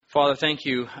Father, thank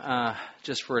you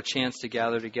just for a chance to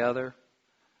gather together,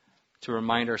 to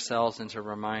remind ourselves and to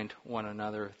remind one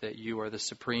another that you are the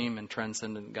supreme and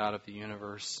transcendent God of the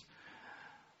universe,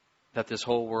 that this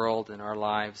whole world and our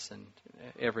lives and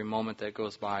every moment that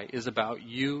goes by is about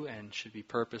you and should be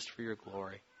purposed for your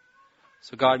glory.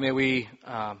 So God, may we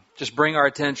just bring our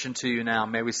attention to you now.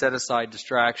 May we set aside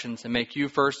distractions and make you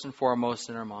first and foremost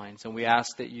in our minds. And we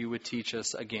ask that you would teach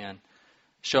us again.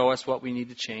 Show us what we need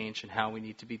to change and how we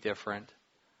need to be different.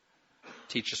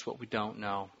 Teach us what we don't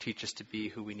know. Teach us to be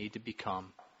who we need to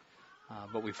become.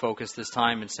 But we focus this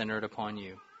time and center it upon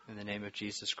you. In the name of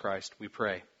Jesus Christ, we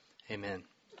pray. Amen.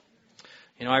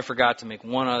 You know, I forgot to make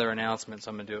one other announcement,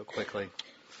 so I'm going to do it quickly.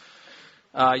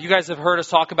 You guys have heard us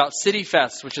talk about City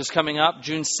Fest, which is coming up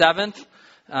June 7th.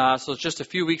 So it's just a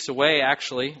few weeks away,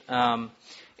 actually.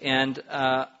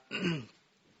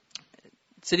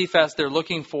 City Fest, they're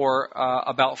looking for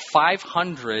about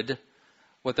 500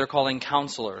 what they're calling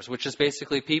counselors, which is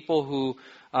basically people who,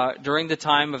 during the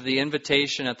time of the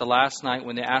invitation at the last night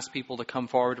when they asked people to come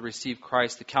forward to receive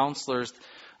Christ, the counselors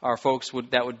are folks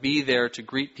that would be there to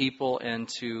greet people and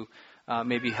to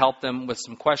maybe help them with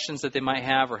some questions that they might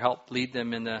have or help lead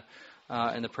them in the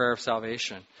prayer of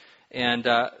salvation. And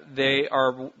they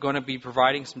are going to be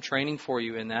providing some training for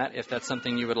you in that, if that's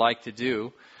something you would like to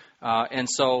do.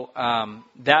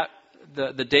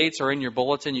 The dates are in your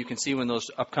bulletin. You can see when those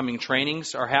upcoming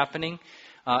trainings are happening.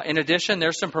 In addition,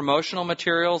 there's some promotional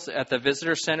materials at the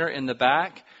visitor center in the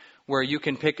back where you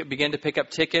can begin to pick up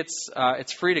tickets.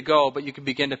 It's free to go, but you can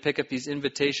begin to pick up these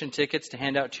invitation tickets to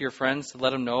hand out to your friends to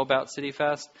let them know about City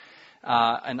Fest.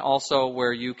 And also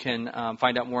where you can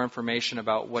find out more information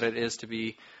about what it is to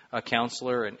be a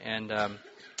counselor and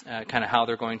kind of how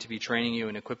they're going to be training you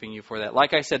and equipping you for that.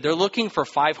 Like I said, they're looking for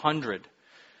 500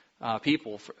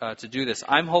 people to do this.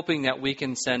 I'm hoping that we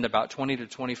can send about 20 to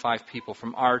 25 people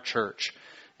from our church.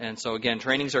 And so, again,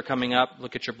 trainings are coming up.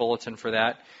 Look at your bulletin for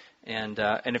that. And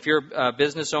if you're a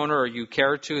business owner or you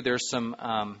care to, there's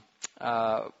some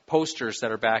posters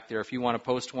that are back there. If you want to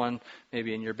post one,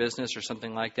 maybe in your business or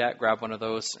something like that, grab one of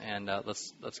those and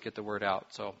let's get the word out.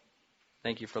 So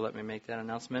thank you for letting me make that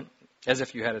announcement. As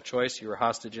if you had a choice. You were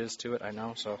hostages to it, I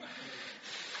know. So,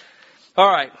 all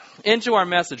right, into our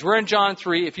message. We're in John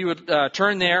 3. If you would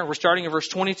turn there, we're starting at verse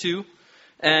 22.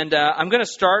 And I'm going to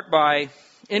start by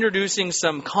introducing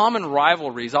some common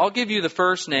rivalries. I'll give you the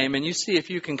first name, and you see if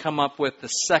you can come up with the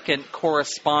second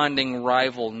corresponding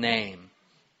rival name.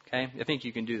 Okay? I think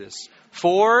you can do this.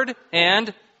 Ford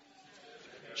and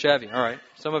Chevy. All right.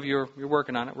 Some of you you're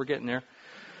working on it. We're getting there.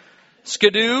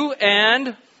 Skidoo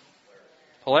and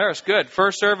Polaris. Good.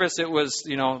 First service, it was,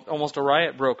 almost a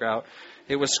riot broke out.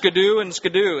 It was Skidoo and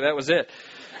Skidoo. That was it.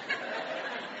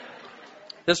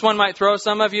 This one might throw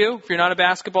some of you. If you're not a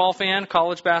basketball fan,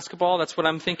 college basketball, that's what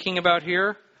I'm thinking about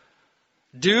here.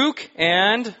 Duke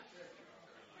and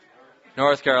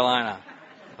North Carolina.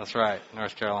 That's right,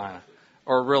 North Carolina.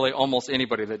 Or really almost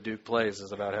anybody that Duke plays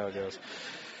is about how it goes.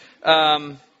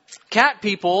 Cat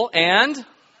people and...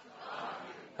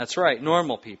 That's right,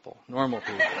 normal people. Normal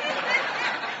people.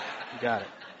 You got it.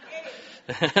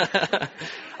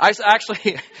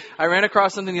 I ran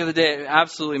across something the other day. It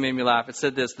absolutely made me laugh. It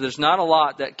said this: there's not a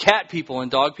lot that cat people and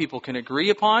dog people can agree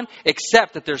upon,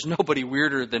 except that there's nobody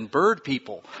weirder than bird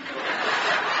people.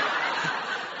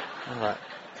 All right.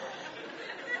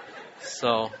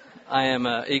 So I am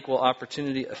an equal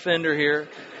opportunity offender here.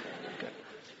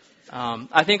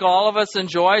 I think all of us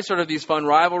enjoy sort of these fun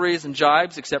rivalries and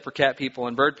jibes, except for cat people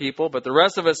and bird people, but the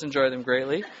rest of us enjoy them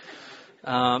greatly.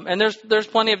 And there's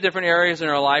plenty of different areas in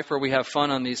our life where we have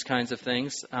fun on these kinds of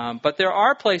things. But there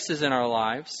are places in our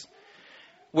lives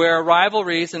where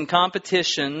rivalries and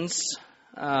competitions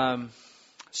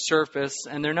surface,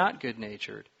 and they're not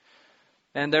good-natured.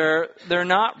 And they're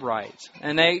not right.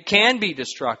 And they can be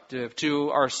destructive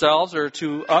to ourselves or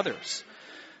to others.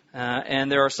 And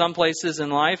there are some places in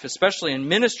life, especially in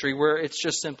ministry, where it's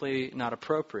just simply not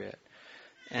appropriate.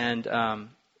 And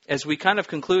as we kind of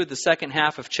conclude the second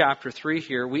half of chapter 3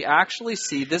 here, we actually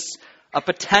see a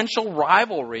potential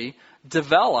rivalry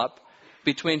develop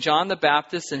between John the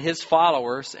Baptist and his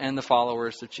followers and the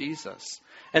followers of Jesus.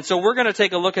 And so we're going to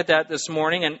take a look at that this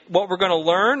morning. And what we're going to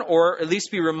learn, or at least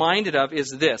be reminded of, is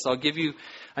this.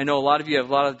 I know a lot of you have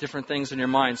a lot of different things in your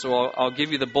mind, so I'll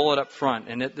give you the bullet up front.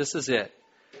 And this is it.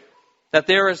 That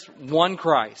there is one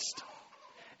Christ.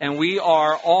 And we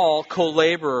are all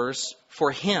co-laborers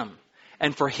for Him,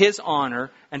 and for His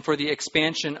honor, and for the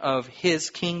expansion of His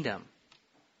kingdom.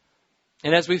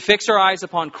 And as we fix our eyes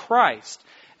upon Christ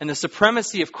and the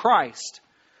supremacy of Christ,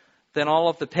 then all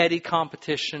of the petty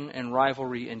competition and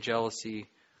rivalry and jealousy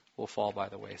will fall by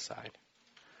the wayside.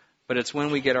 But it's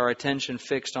when we get our attention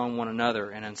fixed on one another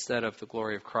and instead of the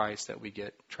glory of Christ that we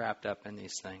get trapped up in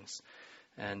these things.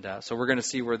 And so we're going to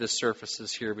see where this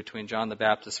surfaces here between John the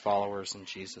Baptist followers and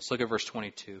Jesus. Look at verse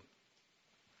 22.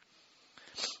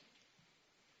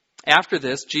 After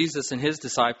this, Jesus and his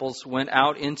disciples went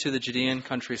out into the Judean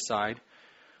countryside,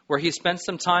 where he spent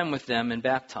some time with them and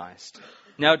baptized.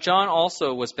 Now John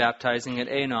also was baptizing at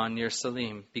Aenon near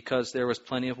Salim, because there was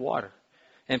plenty of water,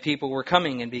 and people were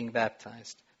coming and being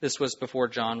baptized. This was before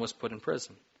John was put in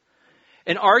prison.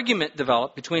 An argument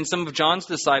developed between some of John's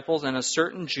disciples and a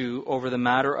certain Jew over the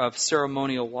matter of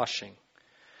ceremonial washing.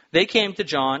 They came to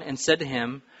John and said to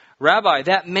him, "Rabbi,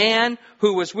 that man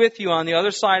who was with you on the other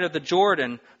side of the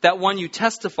Jordan, that one you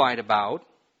testified about,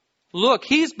 look,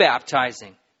 he's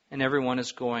baptizing, and everyone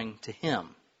is going to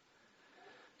him."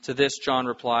 To this John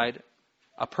replied,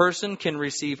 "A person can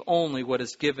receive only what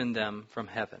is given them from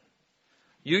heaven.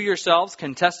 You yourselves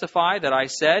can testify that I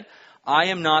said, I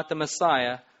am not the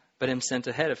Messiah, but am sent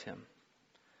ahead of him.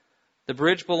 The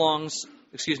bride belongs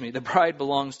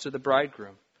to the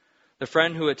bridegroom. The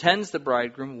friend who attends the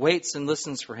bridegroom waits and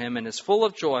listens for him and is full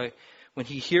of joy when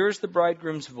he hears the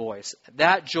bridegroom's voice.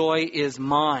 That joy is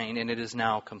mine, and it is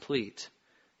now complete.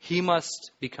 He must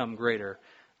become greater,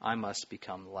 I must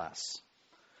become less."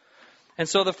 And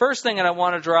so the first thing that I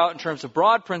want to draw out in terms of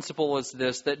broad principle is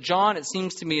this, that John, it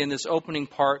seems to me in this opening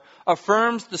part,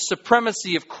 affirms the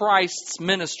supremacy of Christ's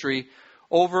ministry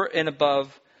over and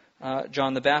above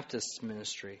John the Baptist's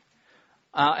ministry.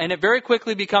 And it very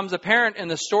quickly becomes apparent in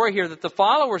the story here that the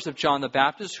followers of John the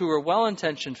Baptist, who were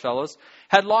well-intentioned fellows,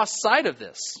 had lost sight of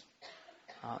this.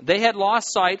 They had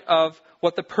lost sight of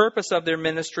what the purpose of their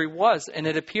ministry was. And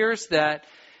it appears that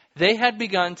they had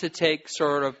begun to take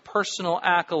sort of personal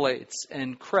accolades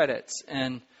and credits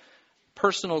and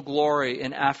personal glory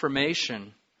and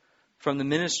affirmation from the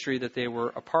ministry that they were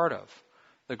a part of.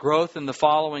 The growth and the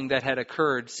following that had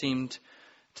occurred seemed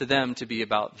to them to be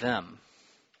about them.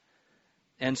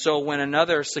 And so when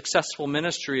another successful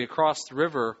ministry across the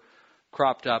river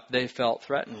cropped up, they felt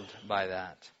threatened by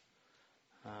that.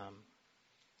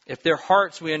 If their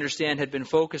hearts, we understand, had been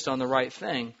focused on the right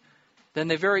thing, then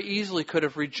they very easily could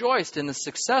have rejoiced in the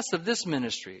success of this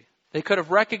ministry. They could have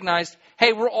recognized,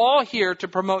 hey, we're all here to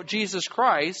promote Jesus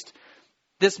Christ,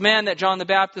 this man that John the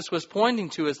Baptist was pointing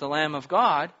to as the Lamb of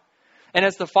God. And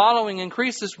as the following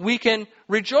increases, we can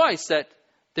rejoice that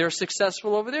they're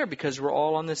successful over there because we're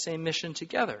all on the same mission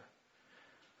together.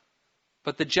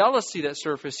 But the jealousy that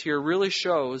surfaced here really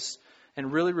shows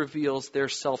and really reveals their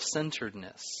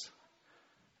self-centeredness.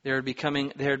 There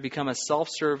had become a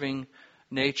self-serving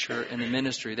nature in the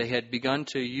ministry. They had begun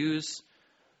to use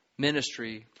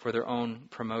ministry for their own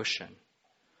promotion.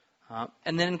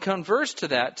 And then converse to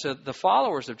that, to the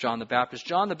followers of John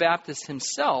the Baptist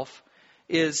himself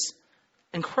is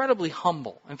incredibly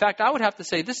humble. In fact, I would have to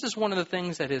say this is one of the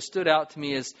things that has stood out to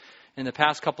me as in the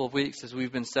past couple of weeks as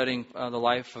we've been studying the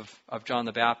life of John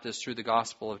the Baptist through the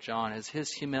Gospel of John, is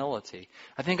his humility.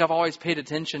 I think I've always paid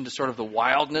attention to sort of the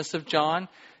wildness of John,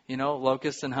 you know,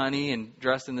 locusts and honey and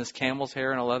dressed in this camel's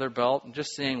hair and a leather belt and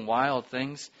just saying wild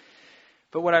things.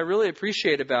 But what I really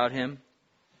appreciate about him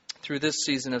through this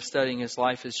season of studying his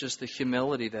life is just the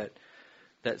humility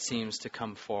that seems to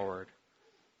come forward.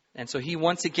 And so he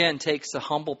once again takes a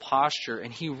humble posture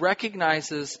and he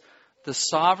recognizes the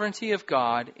sovereignty of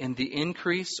God in the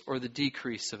increase or the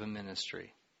decrease of a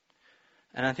ministry.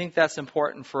 And I think that's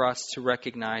important for us to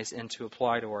recognize and to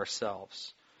apply to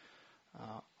ourselves.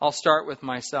 I'll start with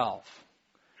myself.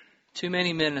 Too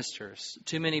many ministers,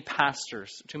 too many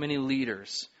pastors, too many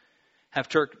leaders have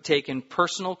taken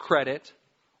personal credit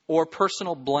or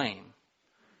personal blame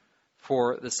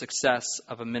for the success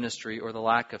of a ministry or the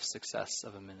lack of success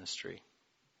of a ministry.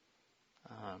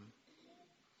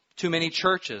 Too many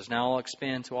churches, now I'll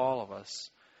expand to all of us,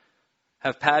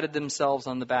 have patted themselves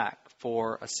on the back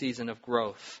for a season of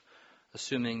growth,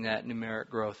 assuming that numeric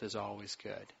growth is always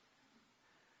good.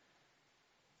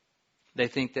 They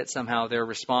think that somehow they're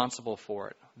responsible for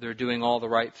it. They're doing all the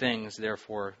right things,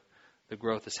 therefore the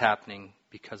growth is happening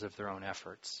because of their own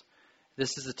efforts.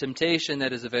 This is a temptation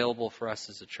that is available for us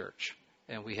as a church,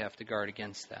 and we have to guard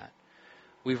against that.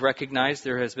 We've recognized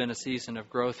there has been a season of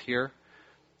growth here,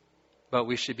 but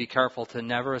we should be careful to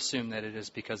never assume that it is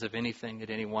because of anything that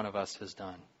any one of us has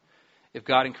done. If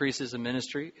God increases a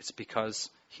ministry, it's because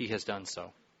He has done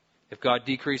so. If God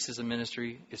decreases a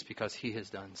ministry, it's because He has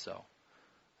done so.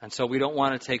 And so we don't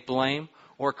want to take blame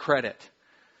or credit,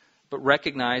 but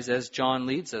recognize, as John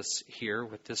leads us here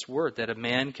with this word, that a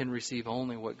man can receive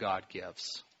only what God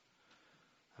gives.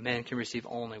 A man can receive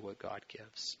only what God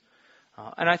gives.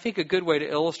 And I think a good way to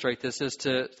illustrate this is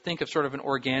to think of sort of an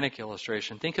organic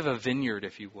illustration. Think of a vineyard,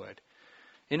 if you would.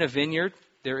 In a vineyard,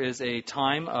 there is a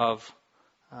time of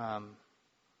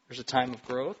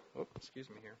growth. Oh, excuse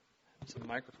me here. Some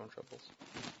microphone troubles.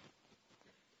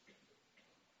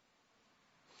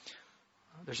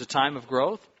 There's a time of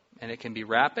growth, and it can be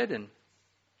rapid, and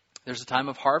there's a time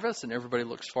of harvest, and everybody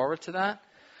looks forward to that.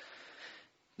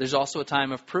 There's also a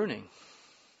time of pruning.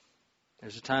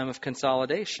 There's a time of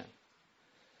consolidation.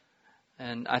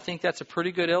 And I think that's a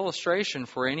pretty good illustration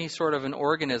for any sort of an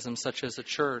organism such as a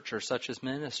church or such as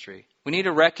ministry. We need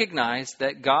to recognize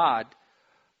that God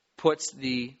puts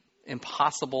the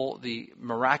impossible, the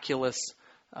miraculous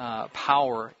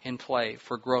power in play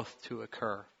for growth to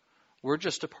occur. We're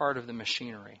just a part of the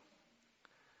machinery.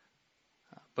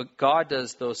 But God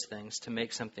does those things to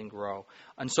make something grow.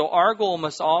 And so our goal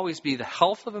must always be the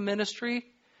health of a ministry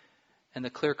and the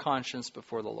clear conscience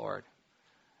before the Lord.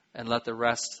 And let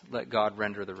God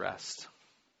render the rest.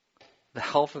 The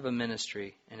health of a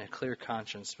ministry and a clear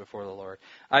conscience before the Lord.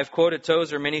 I've quoted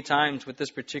Tozer many times with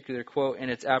this particular quote,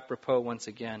 and it's apropos once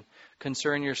again.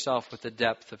 Concern yourself with the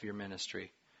depth of your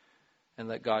ministry, and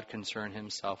let God concern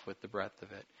himself with the breadth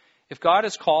of it. If God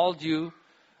has called you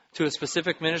to a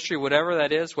specific ministry, whatever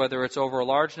that is, whether it's over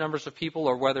large numbers of people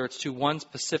or whether it's to one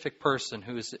specific person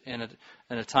who is in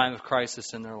a time of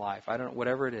crisis in their life, I don't know,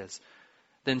 whatever it is,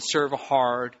 then serve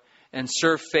hard and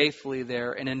serve faithfully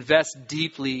there and invest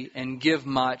deeply and give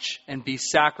much and be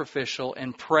sacrificial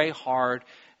and pray hard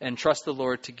and trust the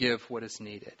Lord to give what is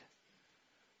needed.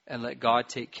 And let God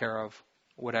take care of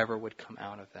whatever would come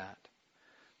out of that.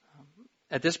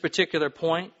 At this particular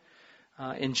point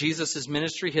in Jesus'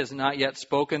 ministry, he has not yet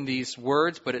spoken these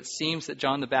words, but it seems that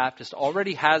John the Baptist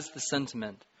already has the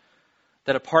sentiment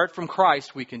that apart from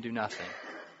Christ, we can do nothing.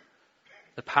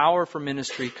 The power for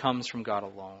ministry comes from God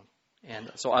alone.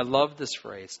 And so I love this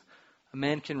phrase. A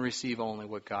man can receive only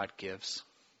what God gives.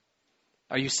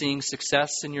 Are you seeing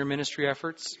success in your ministry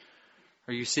efforts?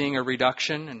 Are you seeing a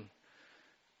reduction? And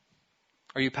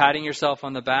are you patting yourself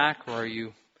on the back, or are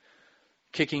you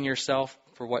kicking yourself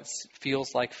for what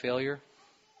feels like failure?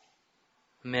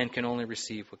 A man can only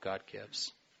receive what God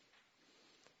gives.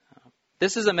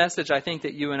 This is a message I think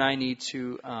that you and I need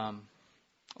to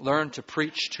learn to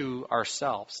preach to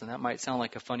ourselves. And that might sound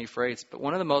like a funny phrase, but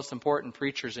one of the most important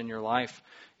preachers in your life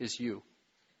is you.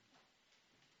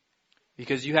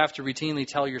 Because you have to routinely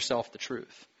tell yourself the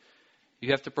truth.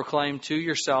 You have to proclaim to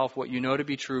yourself what you know to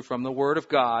be true from the Word of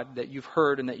God that you've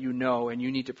heard and that you know, and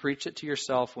you need to preach it to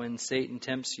yourself when Satan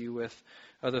tempts you with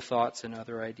other thoughts and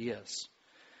other ideas.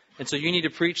 And so you need to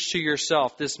preach to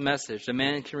yourself this message. A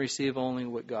man can receive only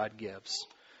what God gives.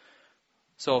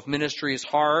 So if ministry is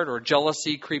hard or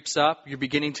jealousy creeps up, you're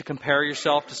beginning to compare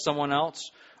yourself to someone else,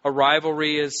 a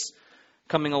rivalry is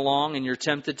coming along and you're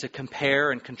tempted to compare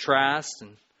and contrast,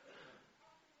 and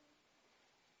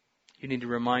you need to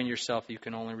remind yourself that you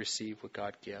can only receive what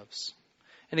God gives.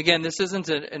 And again, this isn't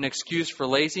an excuse for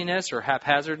laziness or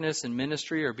haphazardness in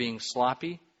ministry or being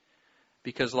sloppy,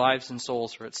 because lives and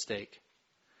souls are at stake.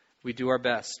 We do our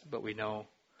best, but we know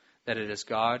that it is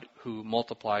God who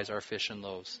multiplies our fish and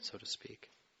loaves, so to speak.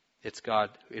 It's God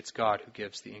who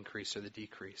gives the increase or the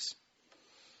decrease.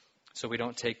 So we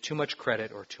don't take too much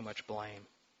credit or too much blame.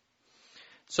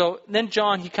 So then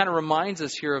John, he kind of reminds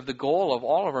us here of the goal of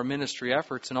all of our ministry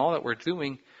efforts and all that we're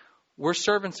doing. We're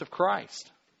servants of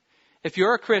Christ. If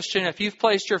you're a Christian, if you've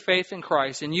placed your faith in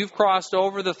Christ and you've crossed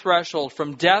over the threshold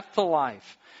from death to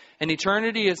life, and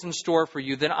eternity is in store for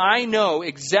you, then I know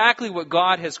exactly what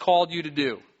God has called you to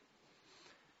do.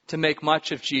 To make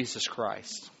much of Jesus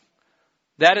Christ.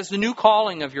 That is the new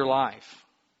calling of your life.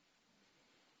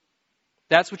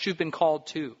 That's what you've been called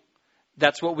to.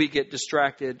 That's what we get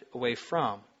distracted away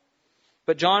from.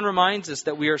 But John reminds us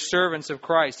that we are servants of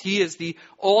Christ. He is the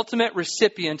ultimate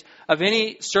recipient of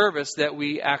any service that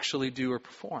we actually do or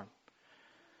perform.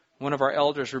 One of our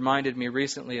elders reminded me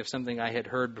recently of something I had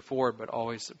heard before, but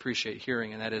always appreciate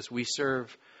hearing, and that is we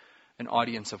serve an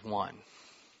audience of one.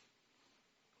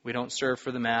 We don't serve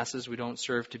for the masses. We don't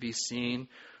serve to be seen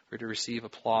or to receive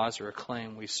applause or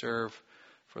acclaim. We serve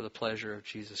for the pleasure of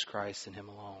Jesus Christ and Him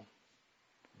alone.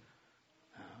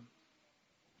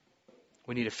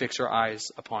 We need to fix our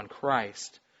eyes upon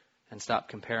Christ and stop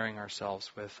comparing ourselves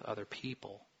with other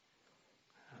people.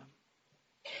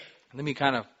 Let me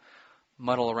kind of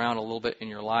muddle around a little bit in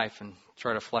your life and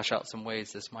try to flesh out some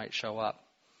ways this might show up.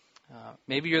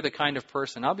 Maybe you're the kind of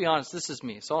person, I'll be honest, this is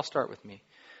me, so I'll start with me.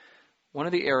 One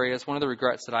of the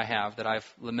regrets that I have that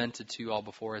I've lamented to you all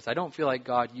before is I don't feel like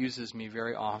God uses me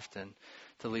very often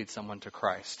to lead someone to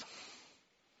Christ.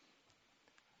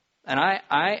 And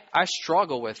I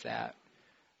struggle with that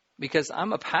because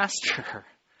I'm a pastor.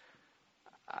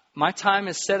 My time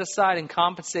is set aside and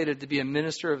compensated to be a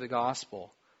minister of the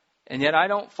gospel. And yet I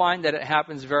don't find that it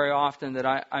happens very often that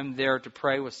I'm there to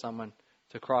pray with someone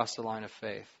to cross the line of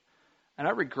faith. And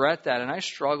I regret that, and I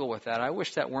struggle with that. I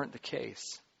wish that weren't the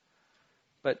case.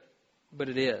 But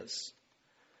it is.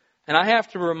 And I have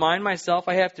to remind myself,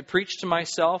 I have to preach to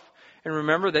myself, and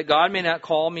remember that God may not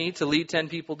call me to lead 10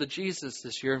 people to Jesus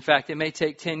this year. In fact, it may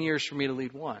take 10 years for me to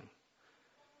lead one.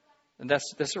 And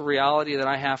that's a reality that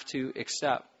I have to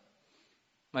accept.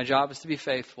 My job is to be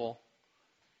faithful,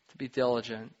 to be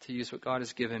diligent, to use what God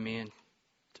has given me, and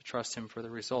to trust Him for the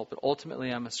result. But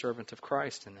ultimately, I'm a servant of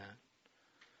Christ in that.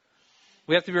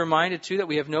 We have to be reminded, too, that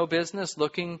we have no business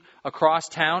looking across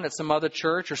town at some other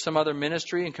church or some other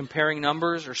ministry and comparing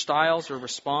numbers or styles or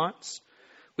response.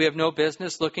 We have no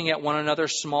business looking at one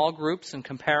another's small groups and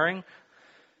comparing.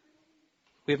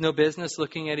 We have no business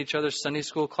looking at each other's Sunday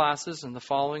school classes and the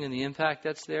following and the impact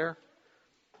that's there.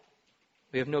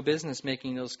 We have no business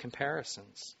making those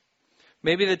comparisons.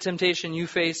 Maybe the temptation you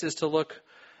face is to look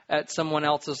at someone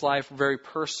else's life very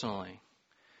personally,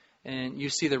 and you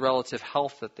see the relative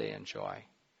health that they enjoy,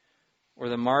 or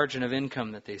the margin of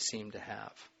income that they seem to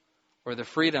have, or the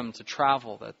freedom to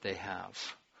travel that they have,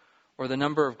 or the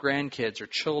number of grandkids or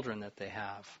children that they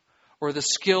have, or the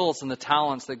skills and the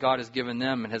talents that God has given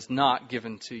them and has not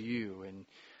given to you. And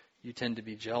you tend to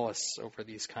be jealous over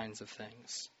these kinds of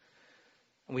things.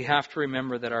 And we have to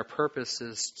remember that our purpose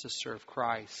is to serve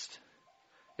Christ.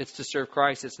 It's to serve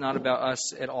Christ. It's not about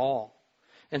us at all.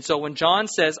 And so when John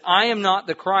says, I am not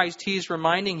the Christ, he's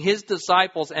reminding his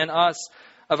disciples and us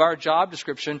of our job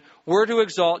description. We're to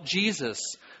exalt Jesus,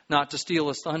 not to steal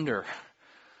his thunder,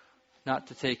 not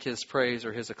to take his praise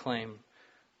or his acclaim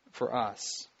for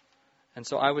us. And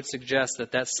so I would suggest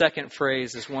that that second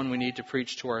phrase is one we need to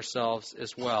preach to ourselves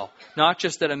as well. Not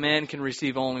just that a man can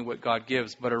receive only what God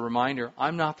gives, but a reminder,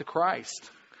 I'm not the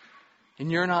Christ. And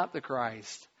you're not the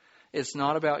Christ. It's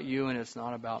not about you and it's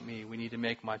not about me. We need to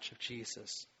make much of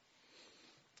Jesus.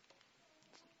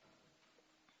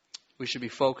 We should be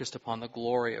focused upon the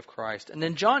glory of Christ. And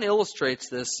then John illustrates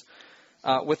this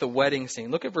with a wedding scene.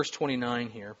 Look at verse 29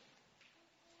 here.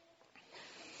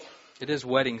 It is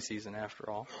wedding season after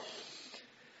all.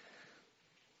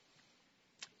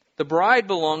 The bride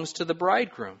belongs to the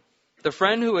bridegroom. The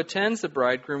friend who attends the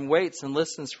bridegroom waits and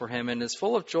listens for him and is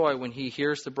full of joy when he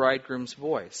hears the bridegroom's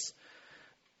voice.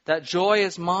 That joy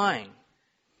is mine,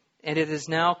 and it is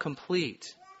now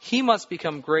complete. He must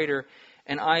become greater,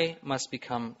 and I must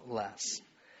become less.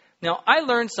 Now, I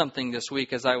learned something this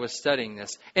week as I was studying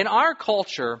this. In our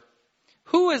culture,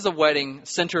 who is a wedding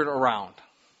centered around?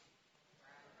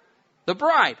 The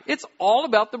bride. It's all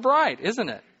about the bride, isn't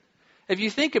it? If you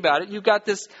think about it, you've got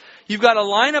a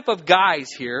lineup of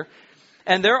guys here,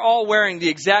 and they're all wearing the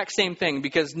exact same thing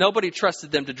because nobody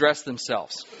trusted them to dress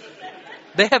themselves.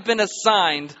 They have been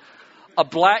assigned a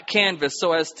black canvas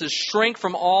so as to shrink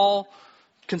from all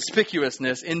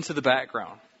conspicuousness into the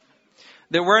background.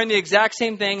 They're wearing the exact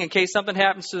same thing. In case something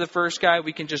happens to the first guy,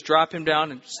 we can just drop him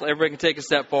down and everybody can take a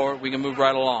step forward. We can move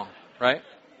right along, right?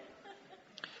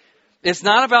 It's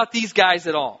not about these guys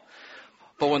at all.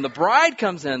 But when the bride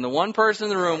comes in, the one person in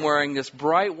the room wearing this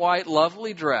bright white,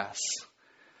 lovely dress,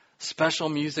 special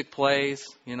music plays,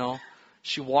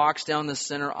 she walks down the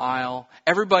center aisle.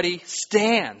 Everybody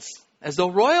stands as though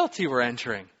royalty were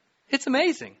entering. It's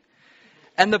amazing.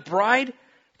 And the bride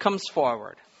comes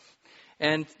forward.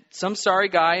 And some sorry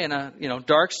guy in a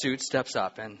dark suit steps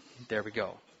up. And there we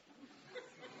go.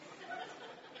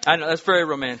 I know, that's very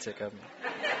romantic of me.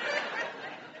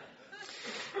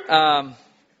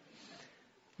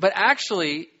 But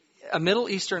actually, a Middle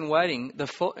Eastern wedding, the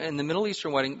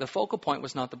focal point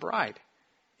was not the bride.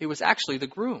 It was actually the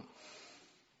groom.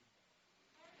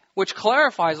 Which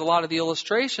clarifies a lot of the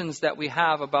illustrations that we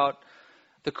have about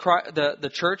the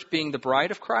church being the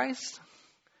bride of Christ.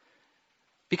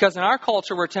 Because in our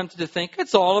culture, we're tempted to think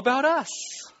it's all about us.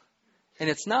 And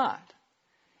it's not.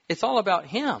 It's all about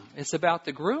him. It's about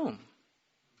the groom.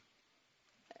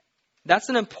 That's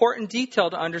an important detail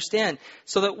to understand.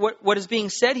 So that what is being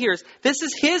said here is, this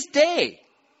is his day.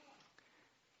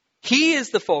 He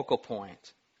is the focal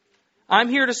point. I'm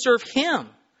here to serve him.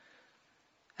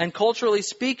 And culturally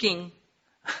speaking,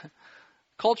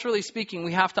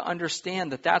 we have to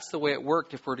understand that that's the way it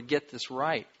worked if we're to get this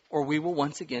right. Or we will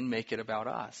once again make it about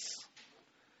us.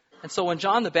 And so when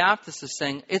John the Baptist is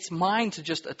saying, it's mine to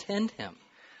just attend him.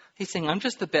 He's saying, I'm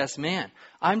just the best man.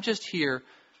 I'm just here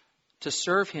to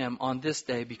serve him on this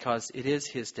day because it is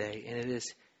his day and it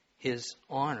is his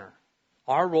honor.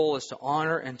 Our role is to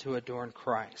honor and to adorn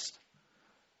Christ.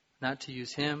 not to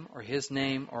use him or his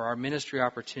name or our ministry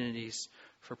opportunities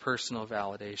for personal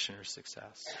validation or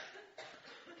success.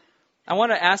 I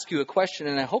want to ask you a question,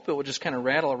 and I hope it will just kind of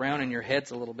rattle around in your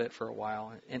heads a little bit for a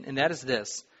while, and that is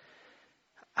this.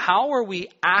 How are we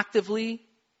actively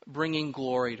bringing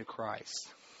glory to Christ?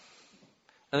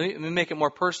 Let me make it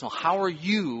more personal. How are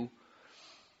you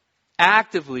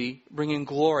actively bringing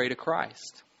glory to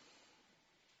Christ?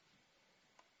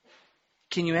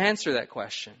 Can you answer that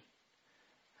question?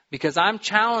 Because I'm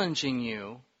challenging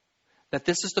you that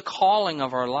this is the calling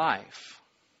of our life.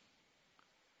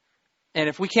 And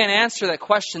if we can't answer that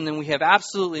question, then we have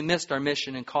absolutely missed our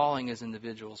mission and calling as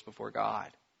individuals before God.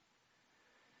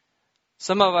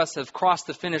 Some of us have crossed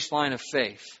the finish line of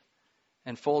faith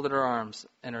and folded our arms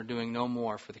and are doing no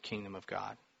more for the kingdom of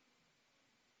God.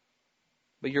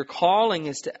 But your calling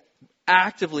is to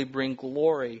actively bring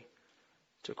glory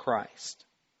to Christ.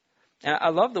 And I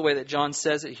love the way that John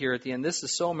says it here at the end. This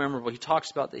is so memorable. He talks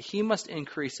about that he must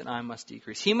increase and I must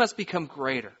decrease. He must become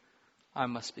greater. I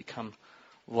must become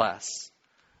less.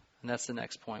 And that's the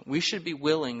next point. We should be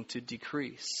willing to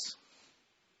decrease.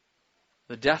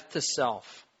 The death to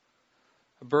self.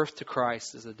 A birth to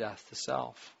Christ is a death to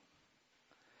self.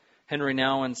 Henry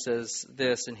Nouwen says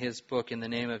this in his book, In the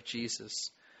Name of Jesus.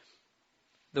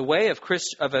 The way of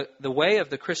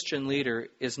the Christian leader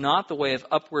is not the way of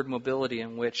upward mobility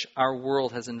in which our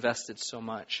world has invested so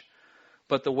much,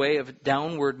 but the way of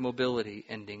downward mobility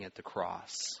ending at the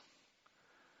cross.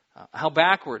 How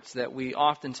backwards that we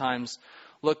oftentimes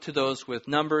look to those with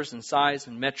numbers and size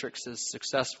and metrics as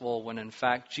successful when in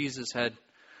fact Jesus had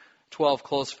 12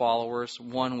 close followers,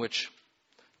 one which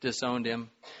disowned him,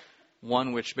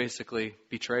 one which basically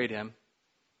betrayed him,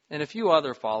 and a few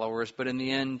other followers, but in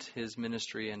the end, his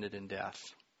ministry ended in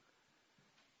death.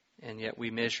 And yet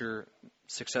we measure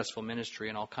successful ministry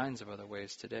in all kinds of other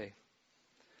ways today.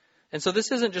 And so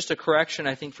this isn't just a correction,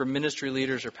 I think, for ministry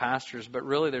leaders or pastors, but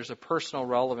really there's a personal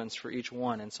relevance for each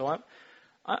one. And so,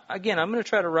 I'm going to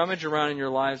try to rummage around in your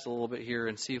lives a little bit here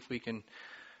and see if we can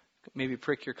maybe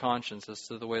prick your conscience as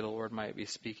to the way the Lord might be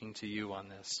speaking to you on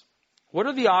this. What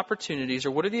are the opportunities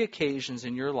or what are the occasions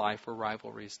in your life where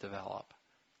rivalries develop?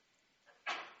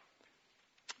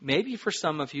 Maybe for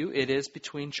some of you, it is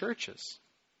between churches.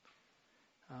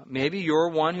 Maybe you're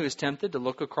one who is tempted to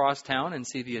look across town and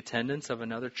see the attendance of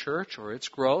another church or its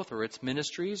growth or its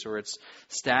ministries or its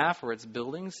staff or its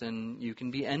buildings, and you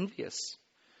can be envious.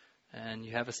 And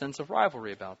you have a sense of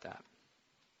rivalry about that.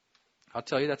 I'll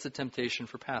tell you that's a temptation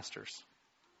for pastors.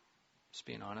 Just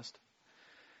being honest.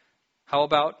 How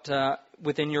about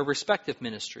within your respective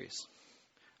ministries?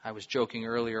 I was joking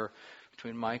earlier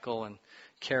between Michael and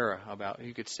Kara about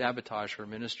you could sabotage her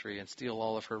ministry and steal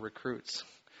all of her recruits.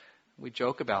 We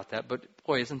joke about that, but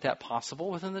boy, isn't that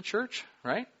possible within the church,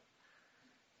 right?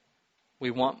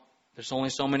 There's only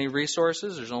so many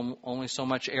resources, there's only so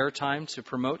much airtime to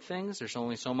promote things, there's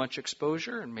only so much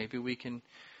exposure, and maybe we can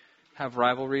have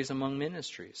rivalries among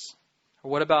ministries.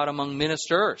 Or what about among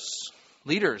ministers,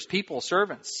 leaders, people,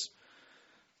 servants?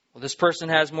 Well, this person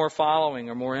has more following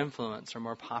or more influence or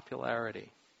more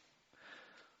popularity.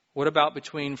 What about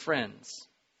between friends?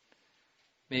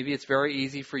 Maybe it's very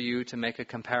easy for you to make a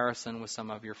comparison with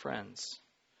some of your friends.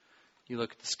 You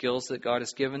look at the skills that God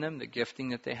has given them, the gifting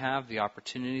that they have, the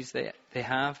opportunities they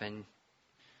have, and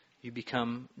you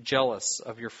become jealous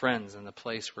of your friends and the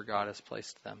place where God has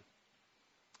placed them.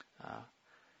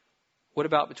 What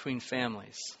about between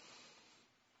families?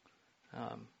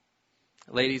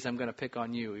 Ladies, I'm going to pick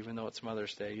on you, even though it's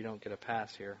Mother's Day. You don't get a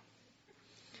pass here.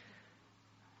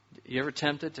 You ever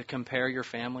tempted to compare your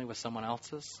family with someone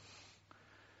else's?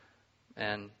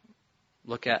 And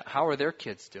look at how are their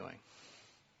kids doing?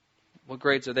 What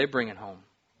grades are they bringing home?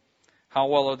 How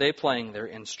well are they playing their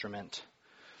instrument?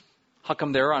 How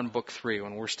come they're on book 3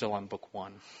 when we're still on book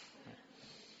 1?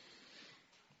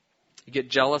 You get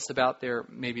jealous about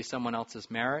maybe someone else's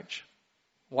marriage.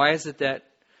 Why is it that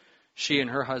she and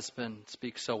her husband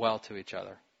speak so well to each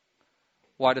other?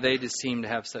 Why do they just seem to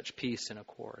have such peace and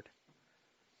accord?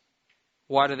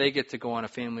 Why do they get to go on a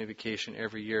family vacation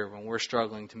every year when we're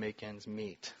struggling to make ends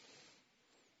meet?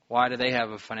 Why do they have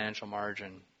a financial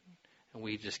margin and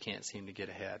we just can't seem to get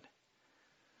ahead?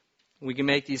 We can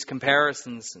make these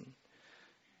comparisons, and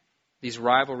these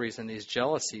rivalries and these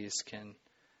jealousies can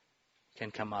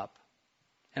come up.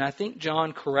 And I think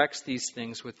John corrects these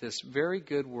things with this very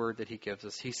good word that he gives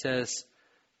us. He says,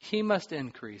 he must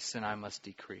increase and I must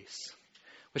decrease.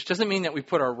 Which doesn't mean that we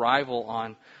put our rival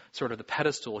on sort of the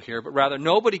pedestal here, but rather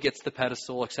nobody gets the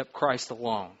pedestal except Christ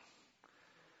alone.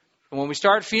 And when we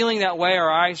start feeling that way, our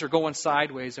eyes are going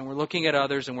sideways and we're looking at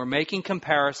others and we're making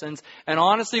comparisons. And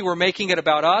honestly, we're making it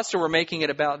about us or we're making it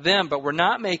about them, but we're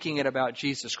not making it about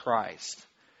Jesus Christ.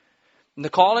 And the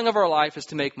calling of our life is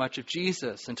to make much of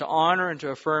Jesus and to honor and to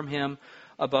affirm Him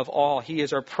above all. He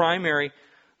is our primary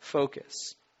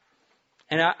focus.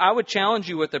 And I would challenge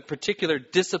you with a particular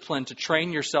discipline to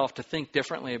train yourself to think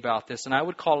differently about this. And I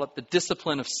would call it the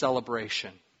discipline of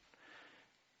celebration.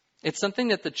 It's something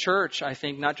that the church, I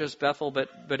think, not just Bethel,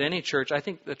 but any church, I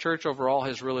think the church overall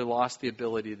has really lost the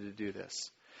ability to do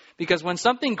this. Because when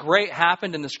something great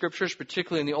happened in the Scriptures,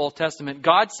 particularly in the Old Testament,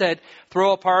 God said,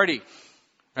 throw a party,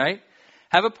 right?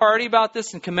 Have a party about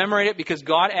this and commemorate it because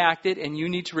God acted and you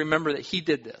need to remember that He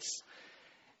did this.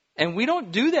 And we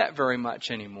don't do that very much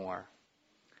anymore.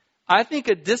 I think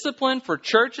a discipline for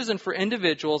churches and for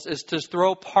individuals is to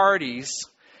throw parties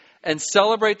and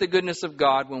celebrate the goodness of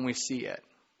God when we see it.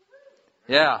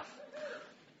 Yeah.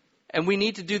 And we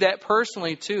need to do that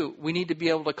personally too. We need to be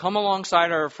able to come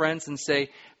alongside our friends and say,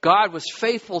 God was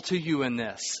faithful to you in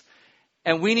this.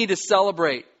 And we need to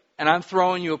celebrate. And I'm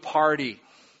throwing you a party.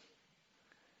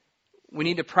 We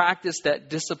need to practice that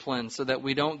discipline so that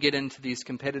we don't get into these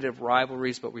competitive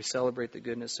rivalries, but we celebrate the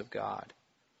goodness of God.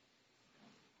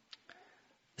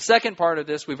 The second part of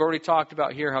this, we've already talked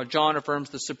about here, how John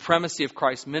affirms the supremacy of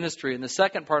Christ's ministry. And the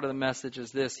second part of the message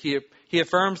is this. He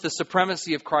affirms the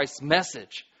supremacy of Christ's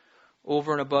message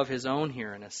over and above his own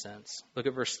here, in a sense. Look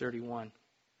at verse 31.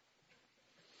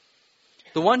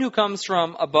 The one who comes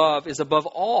from above is above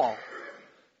all.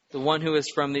 The one who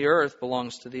is from the earth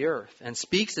belongs to the earth and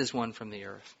speaks as one from the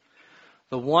earth.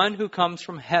 The one who comes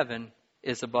from heaven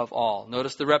is above all.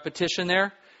 Notice the repetition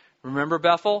there. Remember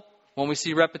Bethel? When we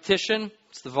see repetition,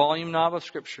 it's the volume knob of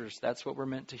Scriptures. That's what we're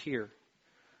meant to hear.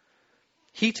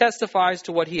 He testifies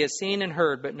to what he has seen and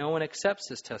heard, but no one accepts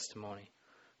his testimony.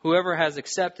 Whoever has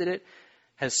accepted it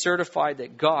has certified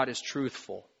that God is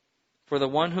truthful. For the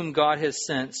one whom God has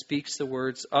sent speaks the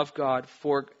words of God,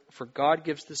 for God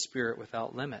gives the Spirit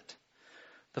without limit.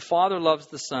 The Father loves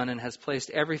the Son and has placed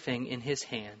everything in His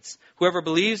hands. Whoever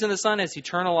believes in the Son has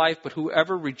eternal life, but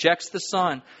whoever rejects the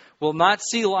Son will not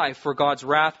see life, for God's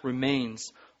wrath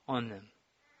remains on them.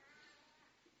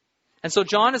 And so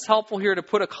John is helpful here to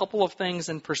put a couple of things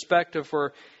in perspective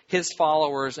for his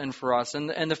followers and for us. And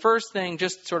the first thing,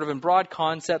 just sort of in broad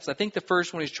concepts, I think the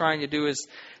first one he's trying to do is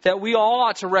that we all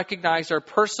ought to recognize our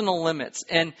personal limits.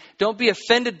 And don't be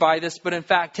offended by this, but in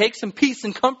fact, take some peace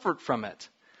and comfort from it.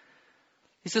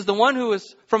 He says, the one who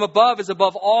is from above is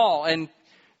above all, and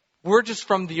we're just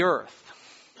from the earth.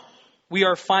 We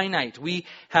are finite. We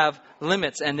have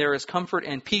limits, and there is comfort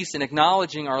and peace in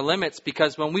acknowledging our limits,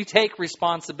 because when we take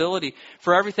responsibility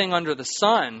for everything under the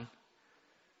sun,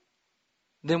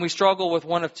 then we struggle with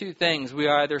one of two things. We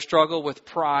either struggle with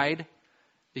pride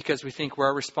because we think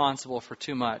we're responsible for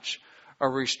too much,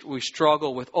 or we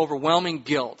struggle with overwhelming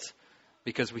guilt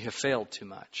because we have failed too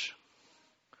much.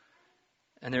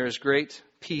 And there is great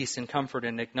peace and comfort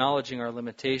in acknowledging our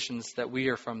limitations, that we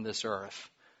are from this earth.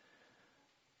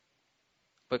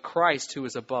 But Christ, who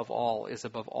is above all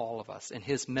of us. And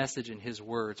His message and His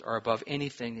words are above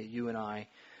anything that you and I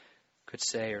could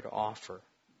say or to offer.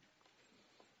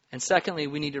 And secondly,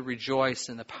 we need to rejoice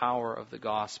in the power of the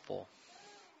gospel.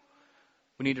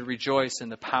 We need to rejoice in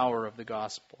the power of the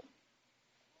gospel.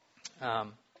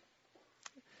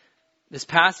 This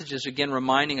passage is again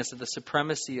reminding us of the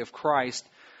supremacy of Christ,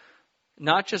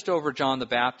 not just over John the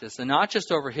Baptist and not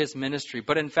just over his ministry,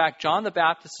 but in fact, John the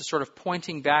Baptist is sort of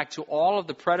pointing back to all of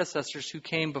the predecessors who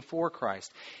came before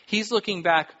Christ. He's looking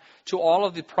back to all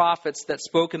of the prophets that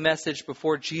spoke a message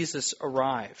before Jesus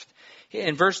arrived.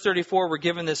 In verse 34, we're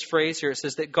given this phrase here. It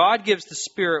says that God gives the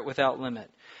Spirit without limit.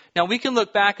 Now, we can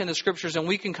look back in the Scriptures and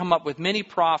we can come up with many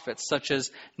prophets such as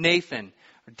Nathan,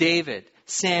 David,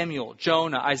 Samuel,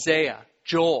 Jonah, Isaiah,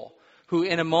 Joel, who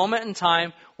in a moment in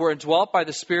time were indwelt by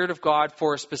the Spirit of God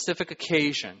for a specific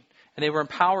occasion. And they were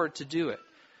empowered to do it.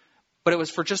 But it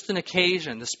was for just an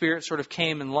occasion. The Spirit sort of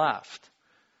came and left.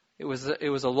 It was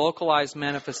a localized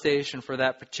manifestation for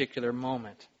that particular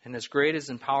moment. And as great as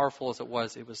and powerful as it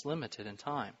was limited in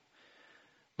time.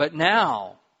 But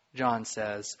now, John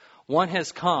says, one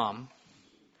has come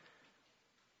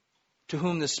to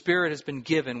whom the Spirit has been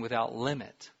given without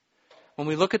limit. When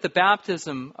we look at the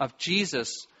baptism of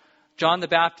Jesus, John the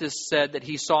Baptist said that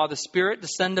he saw the Spirit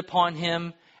descend upon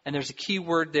him, and there's a key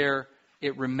word there,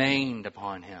 it remained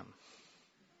upon him.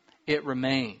 It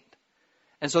remained.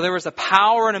 And so there was a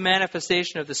power and a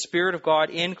manifestation of the Spirit of God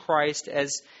in Christ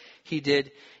as He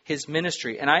did His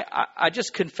ministry. And I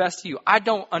just confess to you, I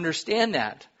don't understand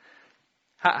that.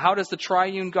 How does the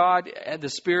triune God, the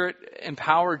Spirit,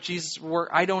 empower Jesus'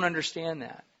 work? I don't understand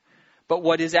that. But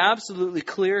what is absolutely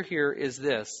clear here is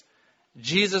this.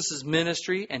 Jesus'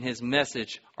 ministry and his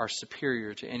message are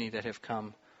superior to any that have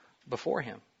come before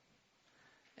him.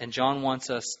 And John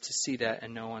wants us to see that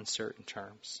in no uncertain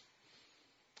terms.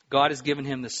 God has given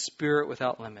him the Spirit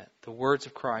without limit. The words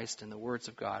of Christ and the words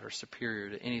of God are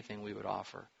superior to anything we would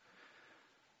offer.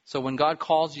 So when God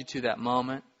calls you to that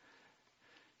moment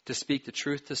to speak the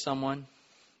truth to someone,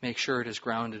 make sure it is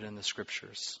grounded in the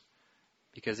Scriptures,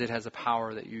 because it has a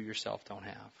power that you yourself don't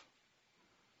have.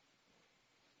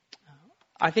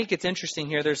 I think it's interesting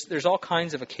here. There's all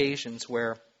kinds of occasions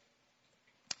where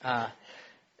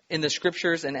in the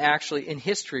Scriptures and actually in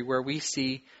history where we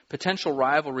see potential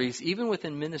rivalries, even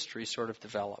within ministry, sort of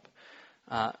develop.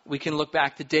 We can look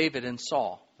back to David and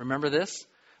Saul. Remember this?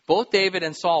 Both David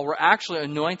and Saul were actually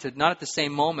anointed, not at the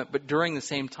same moment, but during the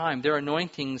same time. Their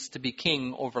anointings to be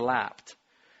king overlapped.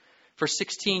 For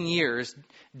 16 years,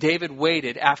 David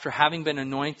waited after having been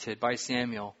anointed by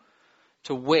Samuel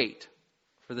to wait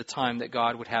for the time that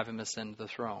God would have him ascend to the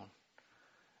throne.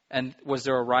 And was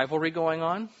there a rivalry going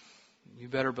on? You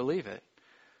better believe it.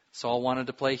 Saul wanted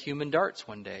to play human darts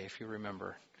one day, if you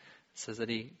remember. It says that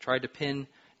he tried to pin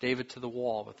David to the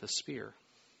wall with a spear.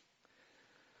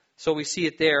 So we see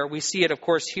it there. We see it, of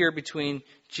course, here between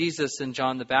Jesus and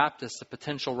John the Baptist, the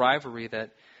potential rivalry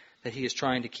that he is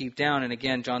trying to keep down. And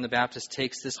again, John the Baptist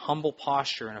takes this humble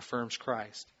posture and affirms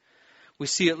Christ. We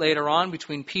see it later on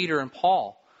between Peter and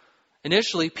Paul.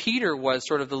 Initially, Peter was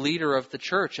sort of the leader of the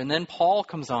church, and then Paul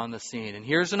comes on the scene. And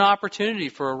here's an opportunity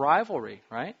for a rivalry,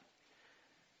 right?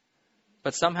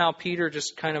 But somehow Peter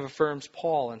just kind of affirms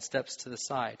Paul and steps to the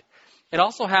side. It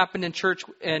also happened in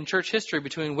church history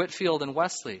between Whitefield and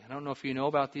Wesley. I don't know if you know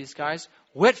about these guys.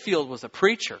 Whitefield was a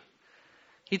preacher.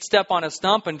 He'd step on a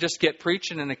stump and just get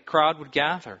preaching and a crowd would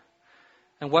gather.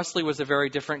 And Wesley was a very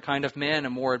different kind of man, a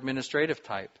more administrative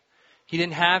type. He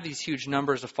didn't have these huge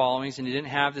numbers of followings and he didn't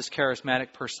have this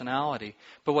charismatic personality.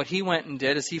 But what he went and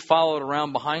did is he followed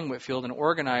around behind Whitefield and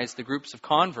organized the groups of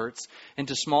converts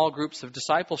into small groups of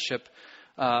discipleship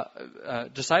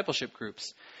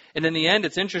groups. And in the end,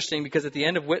 it's interesting because at the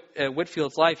end of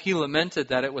Whitefield's life, he lamented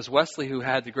that it was Wesley who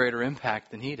had the greater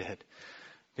impact than he did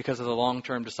because of the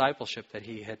long-term discipleship that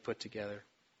he had put together.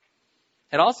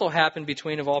 It also happened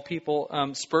between, of all people,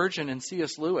 Spurgeon and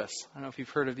C.S. Lewis. I don't know if you've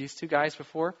heard of these two guys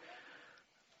before.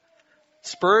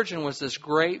 Spurgeon was this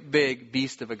great big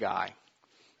beast of a guy,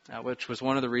 which was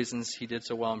one of the reasons he did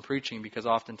so well in preaching, because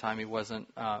oftentimes he wasn't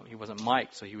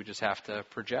mic'd, so he would just have to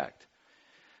project.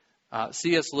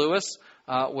 C.S. Lewis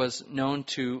was known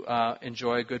to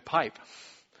enjoy a good pipe.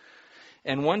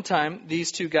 And one time,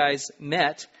 these two guys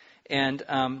met, and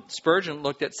Spurgeon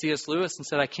looked at C.S. Lewis and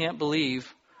said, "I can't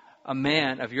believe a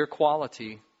man of your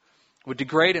quality would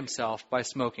degrade himself by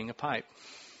smoking a pipe."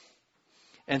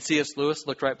 And C.S. Lewis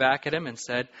looked right back at him and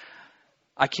said,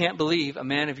 "I can't believe a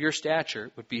man of your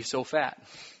stature would be so fat."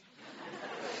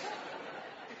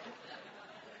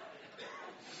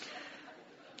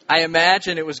 I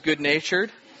imagine it was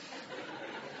good-natured,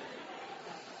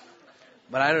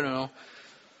 but I don't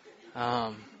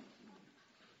know.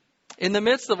 In the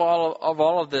midst of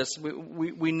all of this,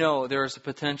 we know there is a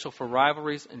potential for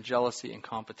rivalries and jealousy and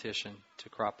competition to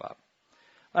crop up.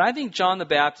 But I think John the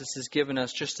Baptist has given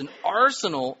us just an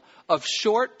arsenal of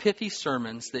short, pithy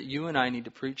sermons that you and I need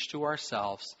to preach to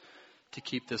ourselves to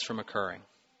keep this from occurring.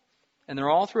 And they're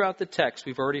all throughout the text.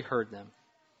 We've already heard them.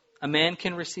 A man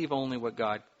can receive only what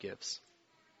God gives.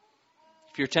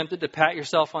 If you're tempted to pat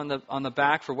yourself on the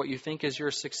back for what you think is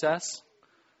your success,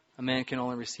 a man can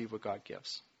only receive what God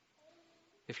gives.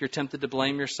 If you're tempted to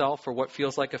blame yourself for what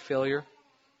feels like a failure,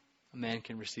 a man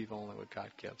can receive only what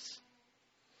God gives.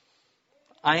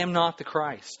 I am not the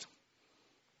Christ,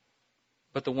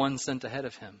 but the one sent ahead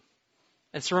of him.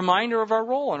 It's a reminder of our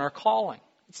role and our calling.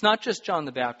 It's not just John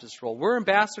the Baptist's role. We're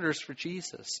ambassadors for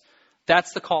Jesus.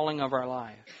 That's the calling of our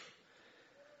life.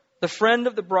 The friend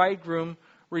of the bridegroom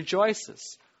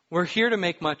rejoices. We're here to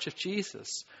make much of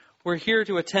Jesus. We're here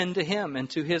to attend to him and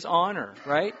to his honor,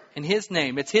 right? In his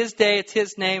name. It's his day, it's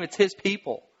his name, it's his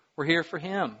people. We're here for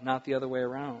him, not the other way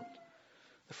around.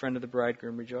 The friend of the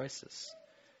bridegroom rejoices.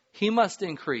 He must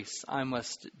increase, I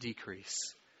must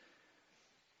decrease.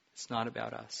 It's not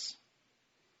about us.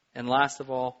 And last of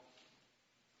all,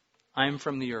 I'm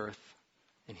from the earth,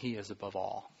 and he is above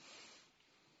all.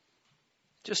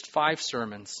 Just 5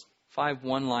 sermons, 5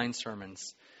 one-line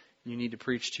sermons you need to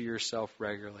preach to yourself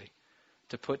regularly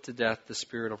to put to death the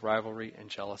spirit of rivalry and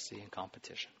jealousy and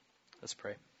competition. Let's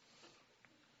pray.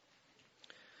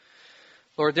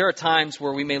 Lord, there are times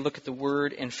where we may look at the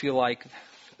Word and feel like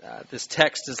this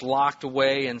text is locked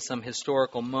away in some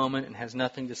historical moment and has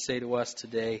nothing to say to us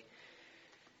today.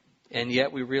 And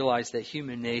yet we realize that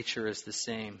human nature is the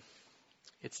same.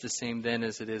 It's the same then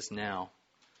as it is now.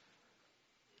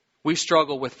 We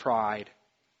struggle with pride,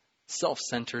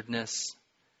 self-centeredness,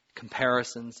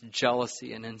 comparisons,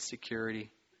 jealousy, and insecurity.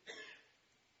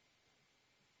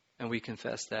 And we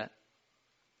confess that.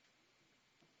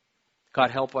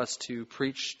 God, help us to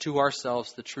preach to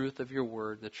ourselves the truth of your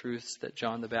word, the truths that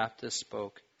John the Baptist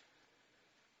spoke.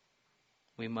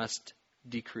 We must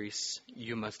decrease.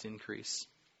 You must increase.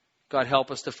 God,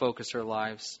 help us to focus our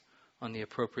lives on the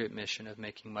appropriate mission of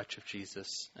making much of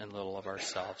Jesus and little of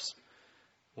ourselves.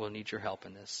 We'll need your help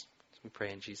in this. We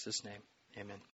pray in Jesus' name. Amen.